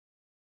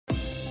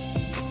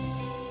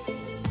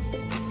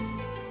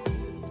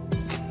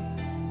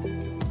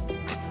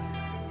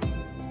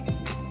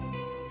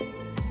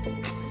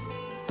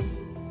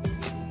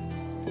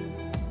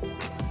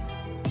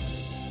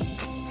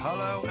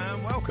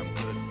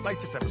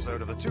Latest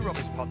episode of the Two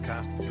Robbies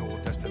podcast, your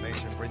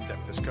destination for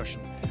in-depth discussion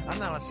and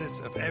analysis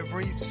of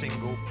every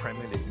single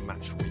Premier League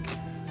match week.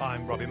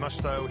 I'm Robbie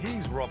Mustoe,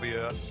 he's Robbie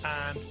Earle,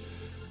 and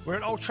we're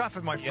at Old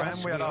Trafford, my friend.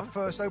 Yes, we had our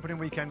first opening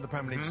weekend of the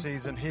Premier League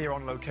season here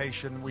on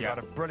location. We've had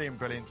a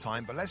brilliant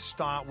time, but let's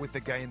start with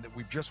the game that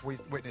we've just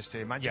witnessed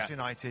here. Manchester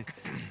United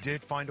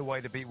did find a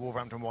way to beat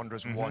Wolverhampton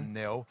Wanderers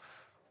 1-0.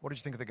 What did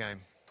you think of the game?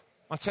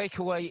 My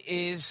takeaway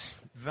is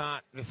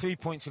that the 3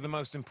 points are the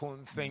most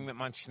important thing that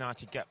Manchester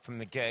United get from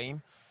the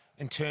game.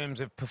 In terms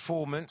of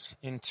performance,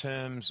 in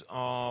terms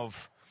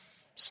of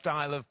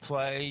style of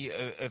play,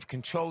 of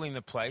controlling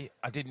the play,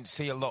 I didn't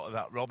see a lot of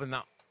that, Rob, and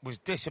that was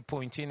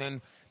disappointing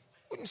and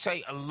I wouldn't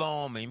say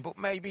alarming, but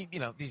maybe,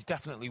 there's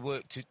definitely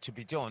work to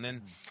be done.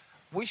 And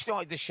we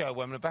started the show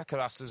when Rebecca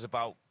asked us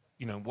about,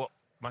 what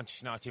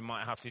Manchester United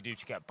might have to do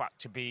to get back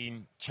to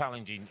being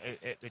challenging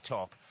at the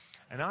top.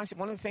 And I said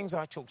one of the things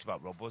I talked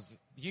about, Rob, was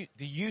there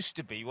used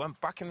to be,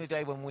 back in the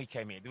day when we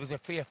came here, there was a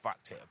fear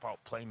factor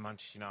about playing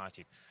Manchester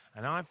United.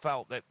 And I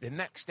felt that the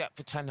next step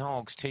for Ten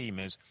Hag's team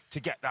is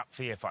to get that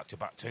fear factor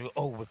back to,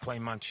 we're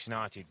playing Manchester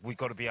United, we've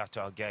got to be at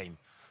our game.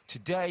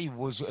 Today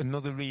was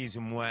another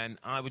reason when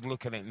I would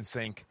look at it and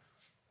think,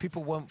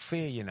 people won't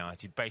fear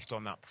United based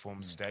on that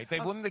performance today. They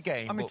won the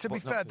game. I mean, to be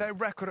fair, their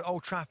record at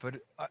Old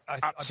Trafford,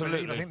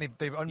 absolutely. I think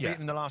they've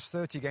unbeaten in the last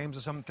 30 games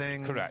or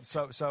something. Correct.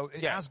 So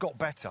it has got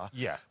better.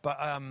 Yeah. But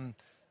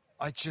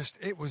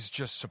it was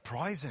just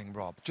surprising,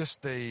 Rob.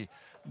 Just the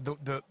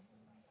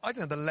I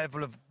don't know, the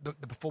level of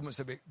the performance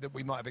that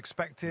we might have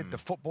expected,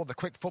 the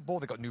quick football.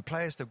 They got new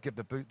players to give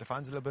the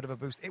fans a little bit of a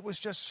boost. It was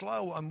just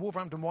slow, and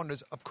Wolverhampton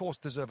Wanderers, of course,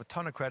 deserve a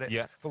ton of credit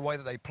for the way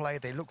that they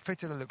played. They looked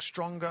fitter, they looked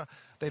stronger.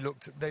 I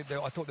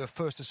thought they were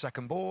first to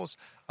second balls,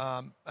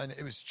 and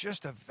it was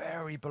just a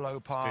very below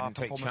par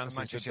performance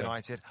from Manchester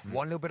United.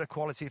 One little bit of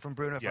quality from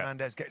Bruno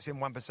Fernandes gets in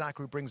Wan-Bissaka,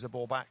 who brings the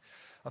ball back,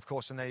 of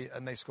course, and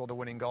they score the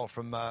winning goal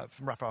from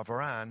Rafael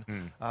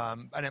Varane,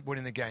 and then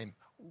winning the game.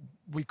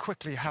 We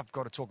quickly have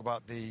got to talk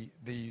about the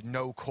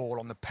no call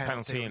on the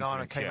penalty.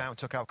 Nana came out and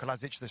took out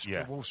Kalajic,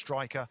 the Wolves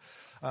striker.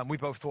 We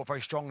both thought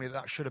very strongly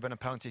that should have been a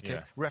penalty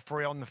kick.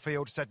 Referee on the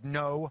field said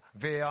no.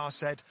 VAR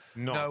said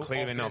no.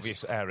 Clear and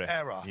obvious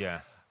error.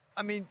 Yeah.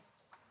 I mean,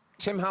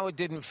 Tim Howard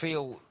didn't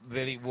feel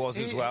that it was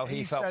as well.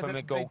 He felt from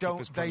the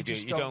goalkeeper's point of view,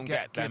 you don't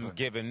get them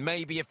given.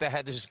 Maybe if the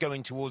header's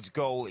going towards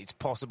goal, it's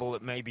possible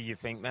that maybe you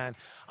think then.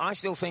 I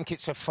still think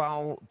it's a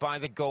foul by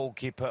the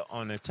goalkeeper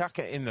on an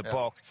attacker in the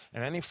box,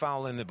 and any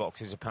foul in the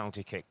box is a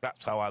penalty kick.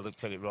 That's how I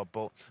looked at it, Rob.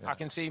 But I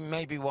can see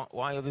maybe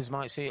why others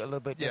might see it a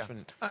little bit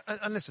different.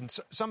 And listen,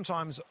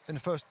 sometimes in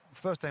the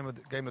first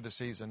game of the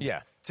season,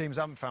 teams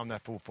haven't found their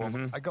full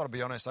form. I got to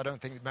be honest, I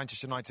don't think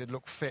Manchester United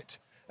look fit.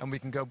 And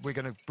we're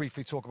going to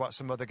briefly talk about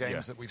some other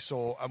games that we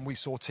saw. And we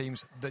saw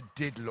teams that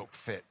did look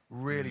fit,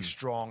 really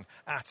strong,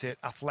 at it,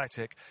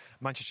 athletic.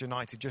 Manchester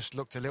United just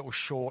looked a little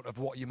short of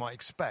what you might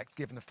expect,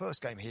 given the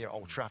first game here at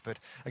Old Trafford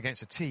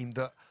against a team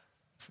that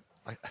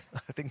I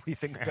think we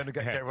think are going to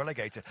get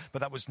relegated. But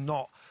that was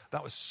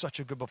such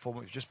a good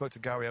performance. We just spoke to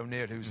Gary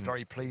O'Neill, who's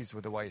very pleased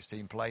with the way his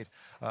team played,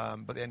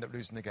 but they ended up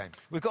losing the game.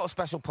 We've got a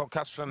special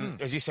podcast from,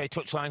 as you say,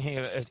 Touchline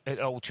here at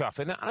Old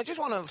Trafford. And I just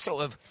want to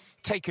sort of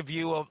take a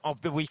view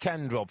of the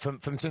weekend, Rob, from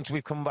since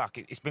we've come back.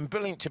 It's been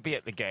brilliant to be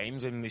at the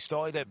games, and we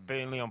started at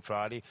Burnley on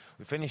Friday.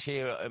 We finished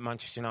here at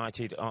Manchester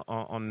United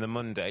on the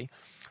Monday.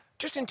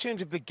 Just in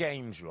terms of the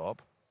games,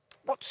 Rob,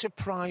 what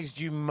surprised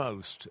you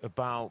most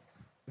about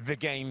the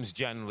games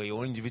generally,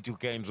 or individual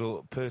games,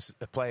 or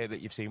a player that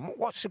you've seen?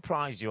 What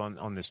surprised you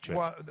on this trip?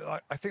 Well,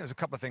 I think there's a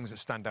couple of things that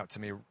stand out to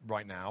me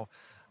right now.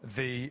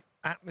 The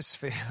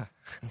atmosphere,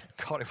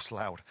 God, it was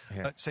loud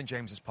at St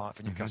James's Park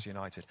for Newcastle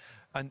United.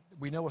 And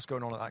we know what's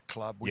going on at that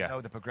club. We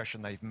know the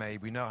progression they've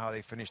made. We know how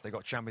they finished. They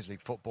got Champions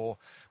League football.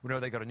 We know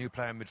they got a new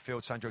player in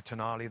midfield, Sandro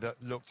Tonali,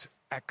 that looked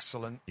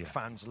excellent.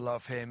 Fans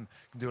love him.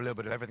 Can do a little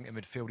bit of everything in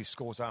midfield. He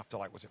scores after,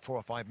 4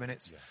 or 5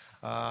 minutes.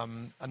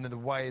 And then the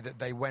way that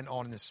they went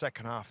on in the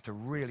second half to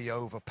really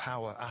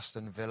overpower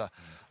Aston Villa.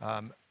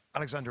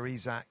 Alexander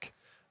Isak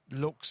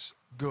looks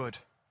good.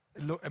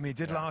 He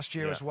did last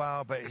year as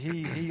well, but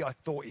I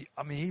thought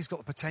he's got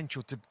the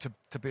potential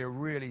to be a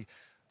really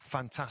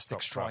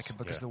fantastic striker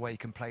because of the way he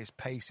can play, his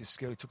pace, his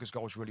skill. He took his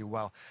goals really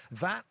well.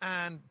 That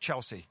and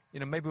Chelsea.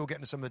 Maybe we'll get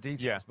into some of the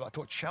details, but I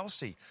thought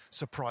Chelsea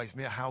surprised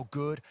me at how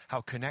good,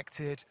 how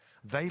connected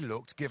they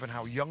looked, given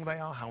how young they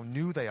are, how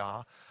new they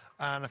are.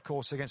 And, of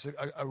course, against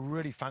a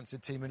really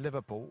fancied team in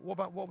Liverpool.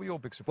 What were your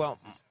big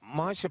surprises? Well,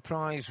 my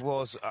surprise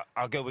was,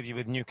 I'll go with you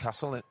with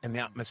Newcastle in the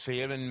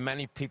atmosphere, and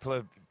many people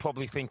are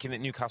probably thinking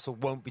that Newcastle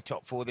won't be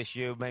top four this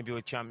year, maybe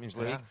with Champions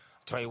League. I'll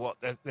tell you what,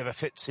 they're a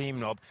fit team,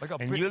 Rob.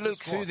 And you look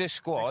through this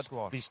squad,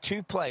 these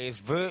two players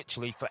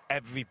virtually for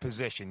every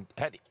position.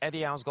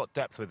 Eddie Howe's got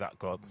depth with that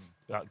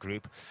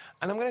group.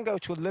 And I'm going to go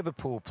to a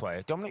Liverpool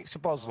player, Dominic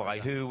Szoboszlai,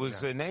 who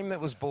was a name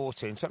that was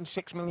bought in,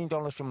 $76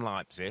 million from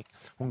Leipzig,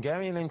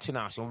 Hungarian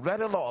international.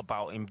 Read a lot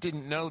about him,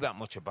 didn't know that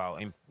much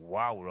about him.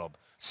 Wow, Rob.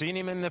 Seen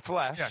him in the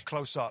flesh. Yeah,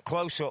 close up.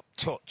 Close up,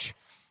 touch.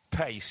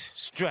 pace,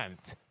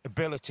 strength,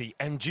 ability,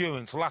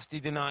 endurance,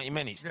 lasted the 90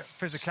 minutes. Yeah,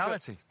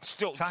 physicality,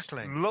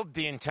 tackling. Loved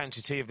the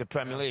intensity of the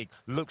Premier League.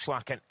 Looks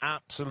like an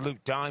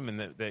absolute diamond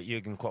that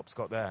Jurgen Klopp's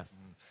got there.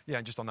 Yeah,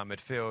 and just on that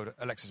midfield,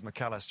 Alexis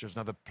McAllister is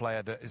another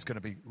player that is going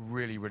to be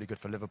really, really good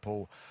for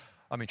Liverpool.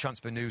 I mean,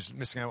 transfer news,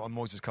 missing out on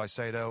Moises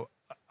Caicedo.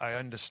 I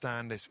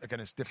understand, it's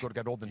difficult to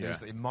get all the news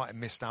that he might have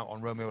missed out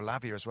on Romeo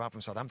Lavia as well from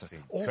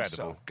Southampton.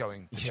 Also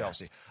going to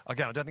Chelsea.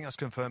 Again, I don't think that's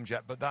confirmed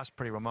yet, but that's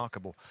pretty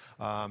remarkable.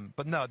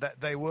 But no,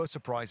 they were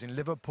surprising.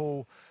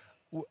 Liverpool,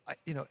 a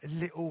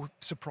little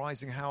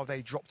surprising how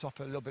they dropped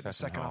off a little bit in the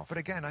second half. But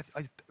again,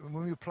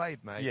 when we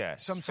played, mate,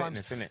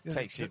 sometimes fitness, it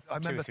takes you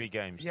 2 or 3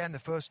 games. Yeah, in the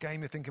first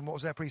game, you're thinking, what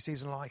was their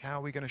pre-season like? How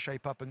are we going to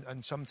shape up?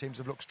 And some teams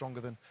have looked stronger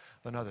than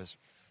others.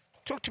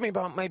 Talk to me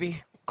about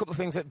maybe a couple of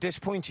things that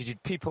disappointed you.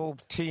 People,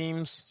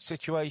 teams,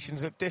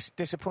 situations that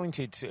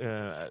disappointed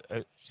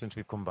since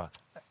we've come back.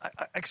 I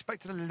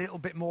expected a little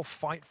bit more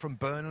fight from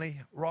Burnley,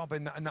 Rob,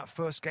 in that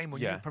first game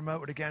when you were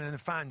promoted again, and the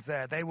fans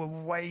there, they were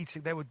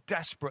waiting, they were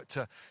desperate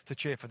to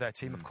cheer for their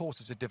team. Of course,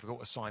 it's a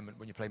difficult assignment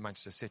when you play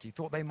Manchester City.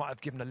 Thought they might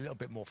have given a little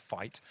bit more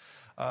fight.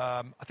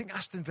 I think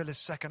Aston Villa's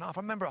second half,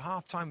 I remember at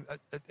half-time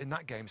in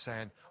that game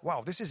saying,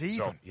 wow, this is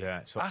even.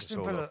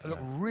 Aston Villa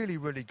looked really,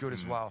 really good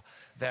as well.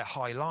 Their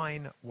high line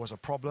was a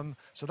problem,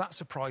 so that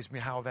surprised me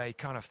how they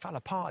kind of fell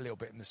apart a little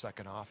bit in the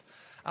second half.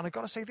 And I've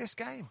got to say, this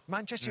game,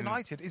 Manchester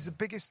United is the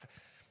biggest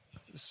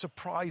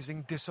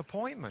surprising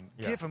disappointment,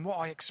 given what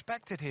I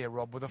expected here,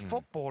 Rob, with the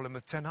football and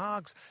with Ten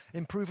Hag's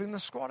improving the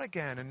squad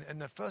again. And in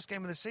the first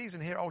game of the season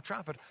here at Old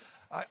Trafford,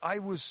 I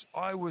was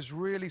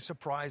really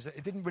surprised that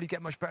it didn't really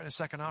get much better in the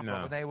second half,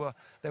 but they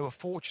were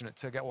fortunate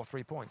to get all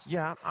 3 points.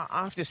 Yeah,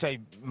 I have to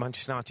say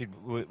Manchester United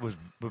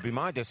would be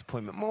my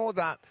disappointment. More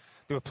that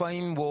they were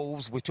playing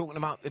Wolves. We're talking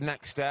about the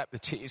next step.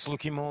 It's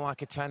looking more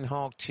like a Ten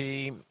Hag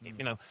team.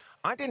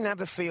 I didn't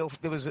ever feel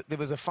there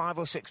was a 5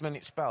 or 6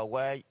 minute spell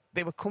where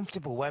they were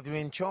comfortable, where they were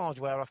in charge,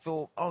 where I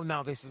thought, oh,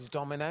 now this is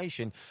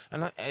domination.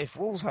 And if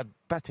Wolves had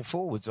better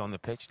forwards on the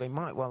pitch, they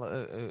might well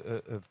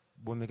have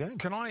won the game.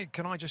 Can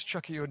I just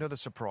chuck at you another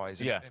surprise?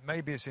 Yeah.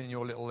 Maybe it's in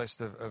your little list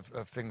of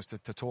things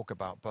to talk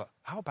about, but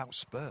how about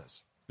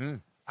Spurs?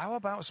 How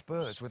about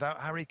Spurs without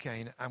Harry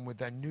Kane and with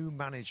their new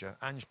manager,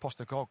 Ange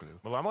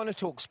Postecoglou? Well, I want to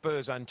talk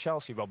Spurs and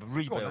Chelsea, Rob.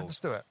 Rebuilds. Go on, then, let's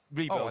do it.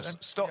 Rebuilds.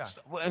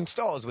 And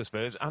starters with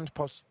Spurs and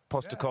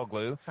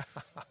Postecoglou.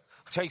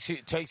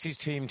 Takes his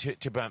team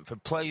to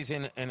Brentford, plays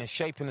in a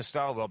shape and a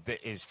style, Rob,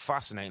 that is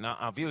fascinating.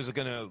 Our viewers are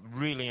going to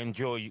really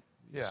enjoy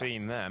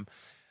seeing them.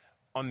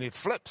 On the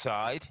flip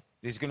side,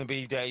 there's going to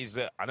be days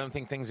that I don't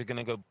think things are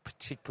going to go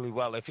particularly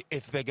well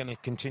if they're going to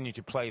continue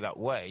to play that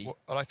way.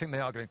 Well, I think they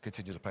are going to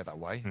continue to play that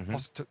way.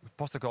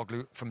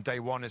 Postecoglou from day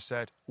one has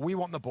said, we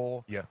want the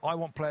ball. I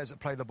want players that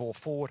play the ball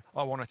forward.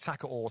 I want to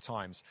attack at all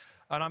times.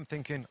 And I'm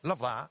thinking,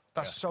 love that.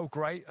 That's so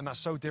great, and that's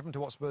so different to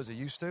what Spurs are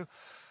used to.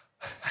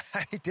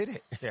 And he did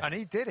it. And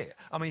he did it.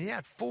 I mean, he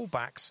had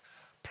full-backs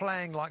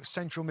playing like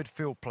central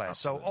midfield players.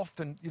 Absolutely. So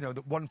often,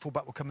 that one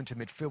fullback will come into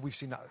midfield. We've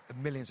seen that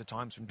millions of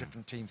times from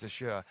different teams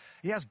this year.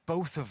 He has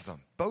both of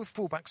them. Both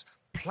fullbacks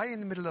play in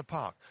the middle of the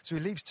park. So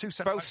he leaves 2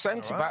 centre-backs. Both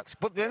centre-backs,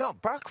 but they're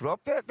not back, Rob.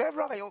 They're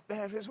right up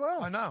there as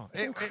well. I know.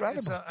 It's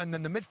incredible. And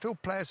then the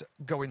midfield players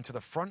go into the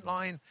front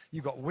line.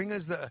 You've got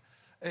wingers that are...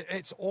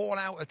 It's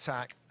all-out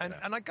attack, and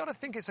I got to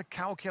think it's a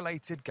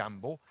calculated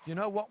gamble. You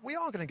know what? We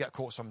are going to get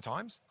caught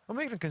sometimes, and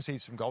we even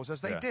concede some goals, as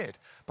they did.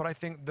 But I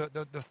think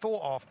the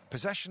thought of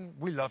possession,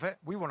 we love it.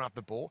 We want to have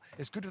the ball.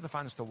 It's good for the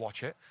fans to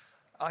watch it.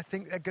 I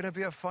think they're going to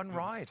be a fun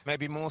ride.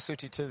 Maybe more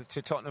suited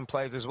to Tottenham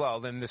players as well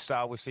than the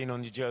style we've seen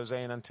under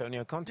Jose and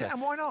Antonio Conte. Yeah,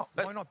 and why not?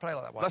 Why not play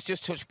like that way? Let's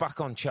just touch back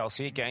on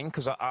Chelsea again,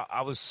 because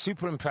I was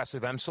super impressed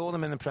with them. Saw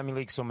them in the Premier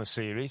League Summer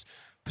Series.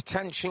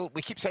 Potential,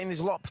 we keep saying there's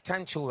a lot of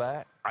potential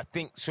there. I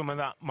think some of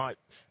that might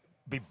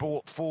be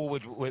brought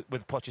forward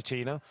with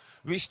Pochettino.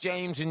 Reece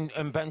James and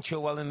Ben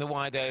Chilwell in the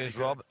wide areas,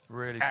 Rob.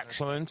 Really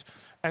excellent.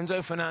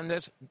 Enzo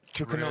Fernandez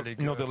took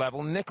another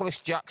level. Nicholas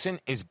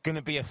Jackson is going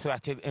to be a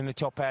threat in the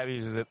top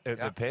areas of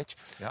the pitch.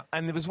 Yeah.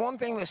 And there was one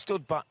thing that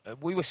stood back.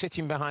 We were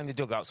sitting behind the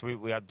dugouts.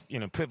 We had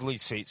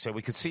privileged seats, so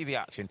we could see the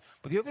action.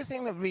 But the other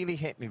thing that really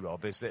hit me,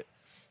 Rob, is that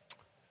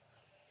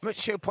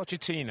Mauricio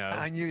Pochettino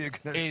I knew you were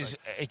going to is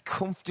a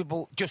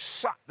comfortable, just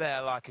sat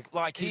there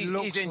like he's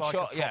in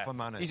charge.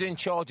 He's in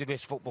charge of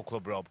this football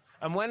club, Rob.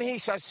 And when he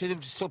says to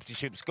the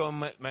substitutes, go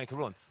and make a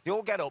run, they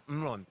all get up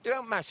and run. They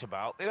don't mess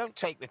about. They don't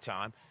take the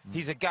time.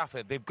 He's a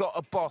gaffer. They've got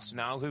a boss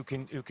now who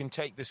can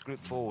take this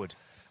group forward.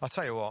 I'll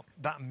tell you what,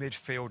 that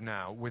midfield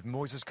now with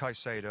Moises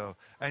Caicedo,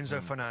 Enzo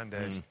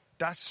Fernandez,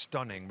 that's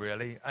stunning,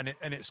 really. And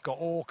it's got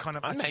all kind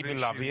of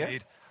attributes you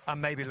need. And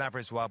maybe Lavia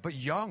as well, but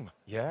young,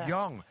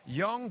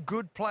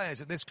 good players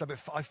at this club.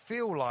 I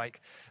feel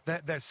like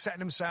they're setting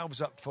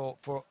themselves up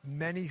for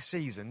many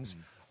seasons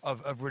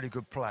of really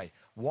good play.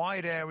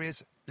 Wide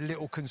areas,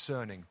 little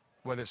concerning,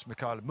 whether it's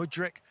Mikhail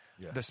Mudryk,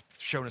 that's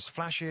shown us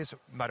flashes.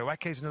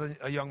 Madueke is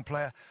a young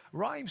player.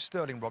 Raheem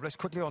Sterling, Rob, let's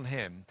quickly on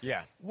him.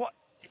 Yeah. What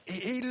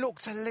he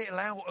looked a little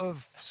out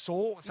of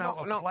sorts, out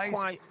of not place.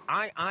 Quite.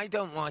 I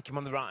don't like him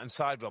on the right-hand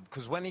side, Rob,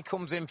 because when he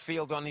comes in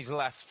field on his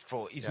left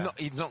foot, he's not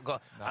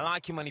got... No. I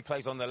like him when he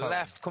plays on the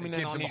left, coming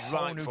in on his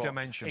right foot.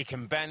 Dimension. He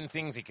can bend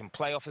things, he can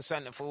play off the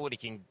centre forward, he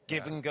can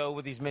give and go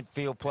with his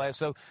midfield players.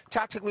 So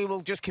tactically,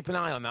 we'll just keep an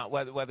eye on that,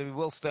 whether he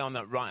will stay on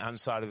that right-hand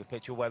side of the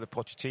pitch or whether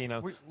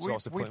Pochettino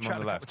starts to put him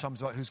on the left. We've chatted a couple of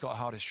times about who's got the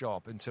hardest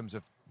job in terms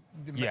of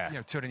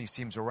turning these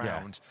teams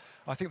around.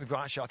 I think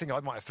I think I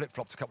might have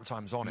flip-flopped a couple of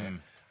times on it.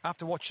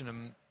 After watching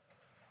them,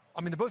 I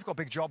mean, they both got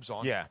big jobs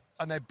on. Yeah.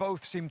 And they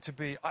both seem to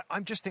be...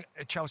 I'm just think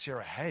Chelsea are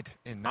ahead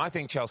in that. I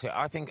think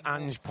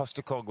Ange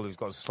Postecoglou's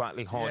got a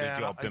slightly harder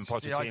job than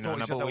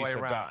Pochettino. I thought it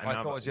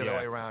was the other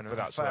way around. But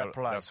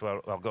that's where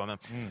I'll go on.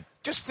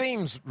 Just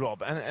themes,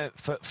 Rob, and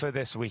for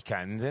this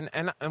weekend.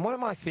 And one of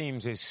my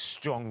themes is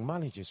strong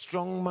managers.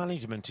 Strong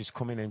management is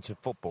coming into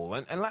football.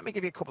 And let me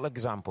give you a couple of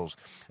examples.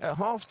 At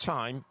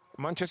half-time,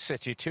 Manchester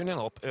City,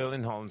 2-0 up, Earle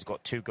in Holland's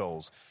got 2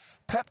 goals.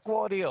 Pep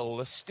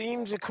Guardiola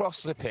steams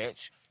across the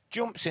pitch,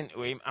 jumps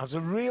into him, has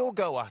a real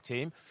go at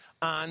him,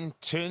 and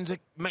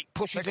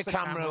pushes the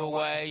camera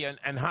away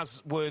and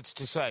has words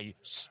to say,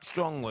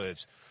 strong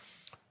words.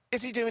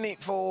 Is he doing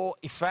it for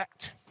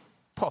effect?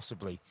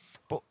 Possibly.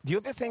 But the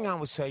other thing I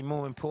would say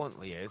more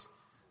importantly is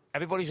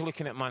everybody's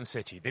looking at Man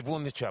City. They've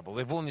won the treble.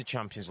 They've won the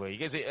Champions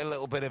League. Is it a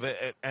little bit of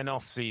an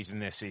off-season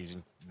this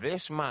season?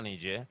 This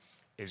manager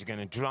is going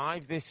to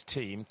drive this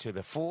team to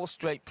the 4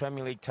 straight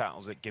Premier League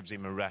titles that gives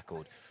him a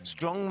record.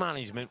 Strong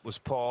management was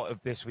part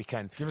of this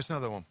weekend. Give us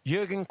another one.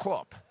 Jurgen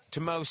Klopp to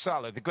Mo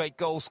Salah, the great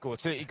goal scorer,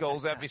 30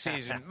 goals every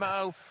season.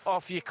 Mo,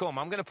 off you come.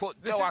 I'm going to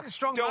put Doak.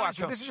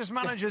 This is just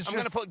managers. I'm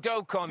going to put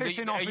Doak on, the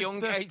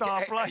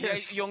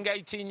young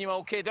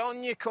 18-year-old kid.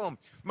 On you come.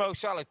 Mo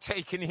Salah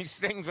taking his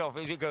things off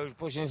as he goes,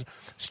 pushing his...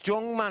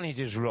 Strong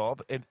managers,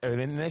 Rob, are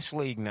in this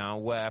league now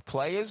where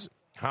players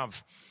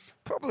have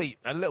probably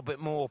a little bit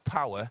more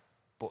power,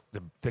 but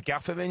the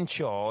gaffer in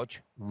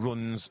charge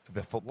runs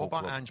the football club. What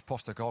about club. Ange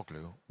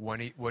Postecoglou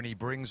when he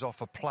brings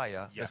off a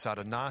player that's had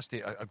a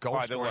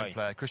goal-scoring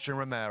player, Christian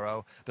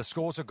Romero, that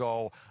scores a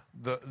goal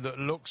that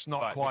looks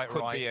not quite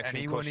right, and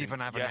he wouldn't even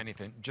have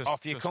anything.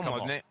 Off you come,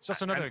 wouldn't it? So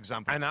that's another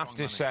example. And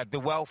after said, the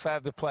welfare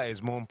of the player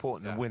is more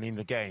important than winning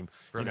the game.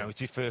 Brilliant. You know,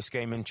 it's your first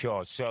game in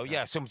charge. So,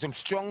 some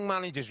strong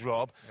managers,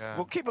 Rob. Yeah.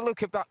 We'll keep a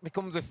look if that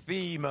becomes a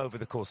theme over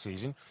the course of the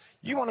season.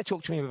 You want to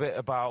talk to me a bit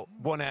about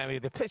one area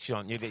of the pitch,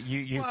 aren't you, that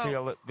you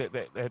feel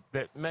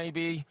that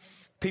maybe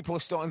people are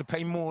starting to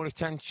pay more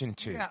attention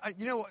to? Yeah,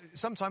 you know what?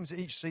 Sometimes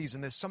each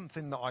season there's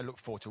something that I look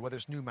forward to, whether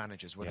it's new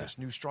managers, whether it's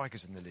new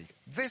strikers in the league.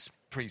 This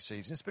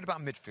pre-season, it's been about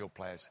midfield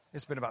players.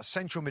 It's been about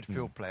central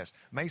midfield players.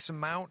 Mason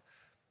Mount,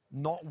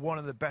 not one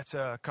of the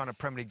better kind of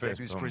Premier League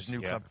debuts for his new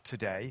club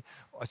today.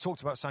 I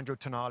talked about Sandro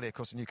Tonali, of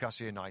course, at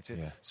Newcastle United.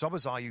 Yeah.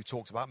 Szoboszlai, you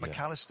talked about.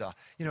 McAllister.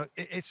 You know,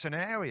 it's an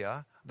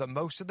area that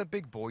most of the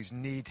big boys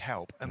need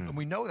help. And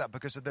we know that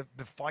because of the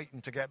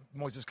fighting to get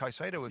Moises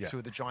Caicedo with 2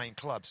 of the giant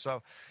clubs.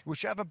 So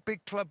whichever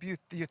big club you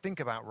think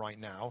about right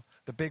now,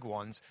 the big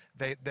ones,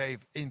 they've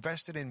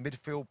invested in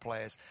midfield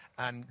players.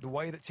 And the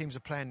way that teams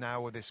are playing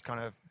now with this kind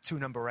of 2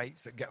 number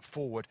 8s that get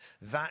forward,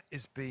 that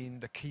has been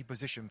the key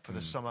position for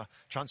the summer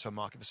transfer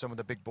market for some of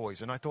the big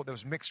boys. And I thought there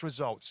was mixed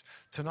results.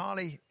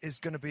 Tonali is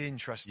going to be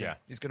interesting. Yeah.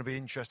 He's going to be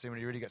interesting when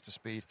he really gets to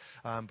speed.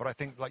 But I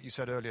think, like you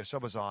said earlier,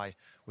 Szoboszlai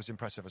was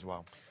impressive as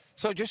well.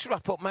 So just to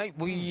wrap up, mate,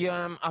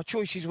 our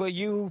choices were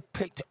you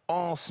picked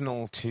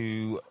Arsenal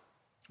to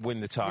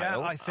win the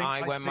title. Yeah,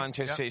 I went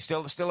Manchester City.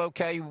 Still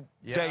okay.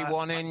 Day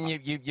one in,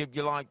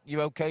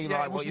 you okay?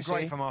 Yeah, it wasn't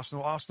great from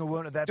Arsenal. Arsenal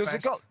weren't at their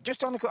best.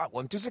 Just on that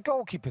one, does the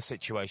goalkeeper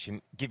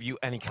situation give you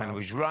any kind of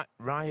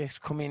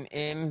Raya coming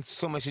in?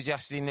 Some are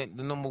suggesting that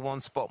the number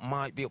 1 spot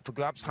might be up for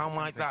grabs. How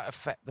might that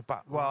affect the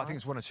back? Well, I think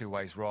it's one of 2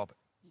 ways, Rob.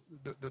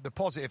 The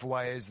positive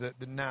way is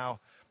that now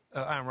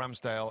Aaron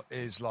Ramsdale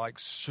is like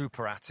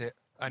super at it.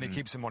 And he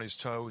keeps him on his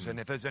toes. And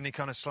if there's any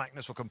kind of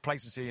slackness or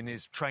complacency in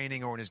his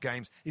training or in his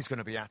games, he's going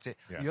to be at it.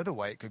 Yeah. The other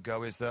way it could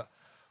go is that,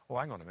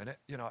 hang on a minute,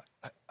 you know,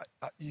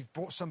 you've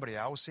brought somebody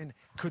else in.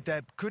 Could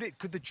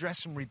the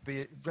dressing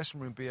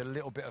room be a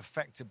little bit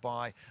affected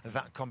by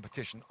that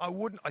competition? I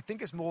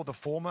think it's more the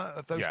former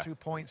of those 2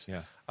 points.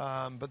 Yeah.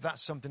 But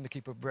that's something to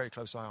keep a very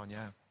close eye on.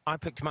 Yeah. I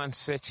picked Man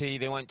City.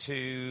 They went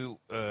to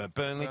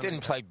Burnley.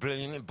 Didn't play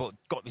brilliantly, but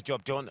got the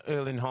job done.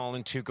 Earle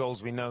Haaland, 2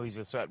 goals. We know he's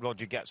a threat.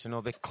 Roger gets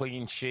another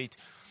clean sheet.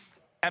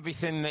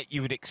 Everything that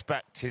you would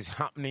expect is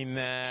happening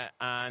there,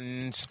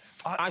 and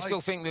I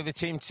still think they're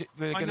going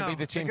to be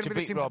the team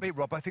to beat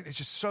Rob. I think there's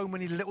just so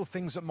many little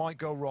things that might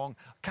go wrong.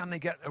 Can they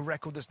get a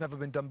record that's never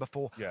been done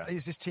before? Yeah.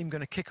 Is this team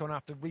going to kick on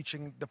after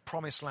reaching the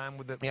promised land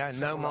with the... Yeah,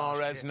 no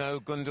Mahrez, no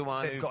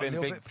Gundogan. They've got a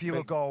little bit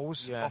fewer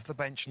goals off the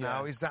bench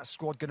now. Is that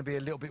squad going to be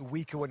a little bit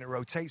weaker when it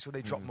rotates, where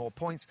they drop more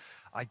points?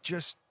 I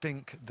just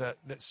think that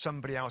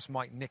somebody else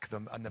might nick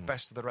them, and the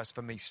best of the rest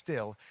for me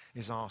still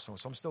is Arsenal.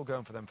 So I'm still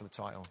going for them for the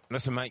title.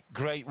 Listen, mate,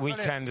 great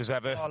weekend as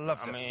ever. Oh, I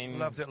loved it.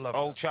 Loved it.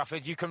 Old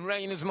Trafford, you can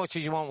rain as much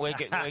as you want. We're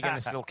going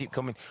to still keep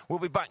coming. We'll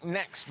be back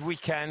next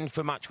weekend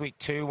for match week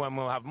 2 when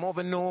we'll have more of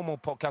a normal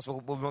podcast.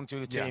 We'll run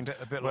through the teams.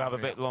 We'll have a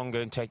bit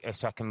longer and take a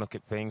second look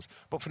at things.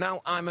 But for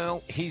now, I'm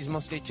Earle. He's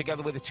Mustoe,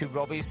 together with the 2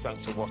 Robbies.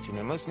 Thanks for watching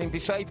and listening. Be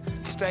safe.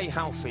 Stay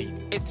healthy.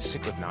 It's a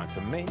good night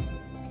from me.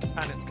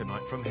 And it's good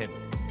night from him.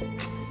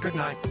 Good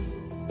night.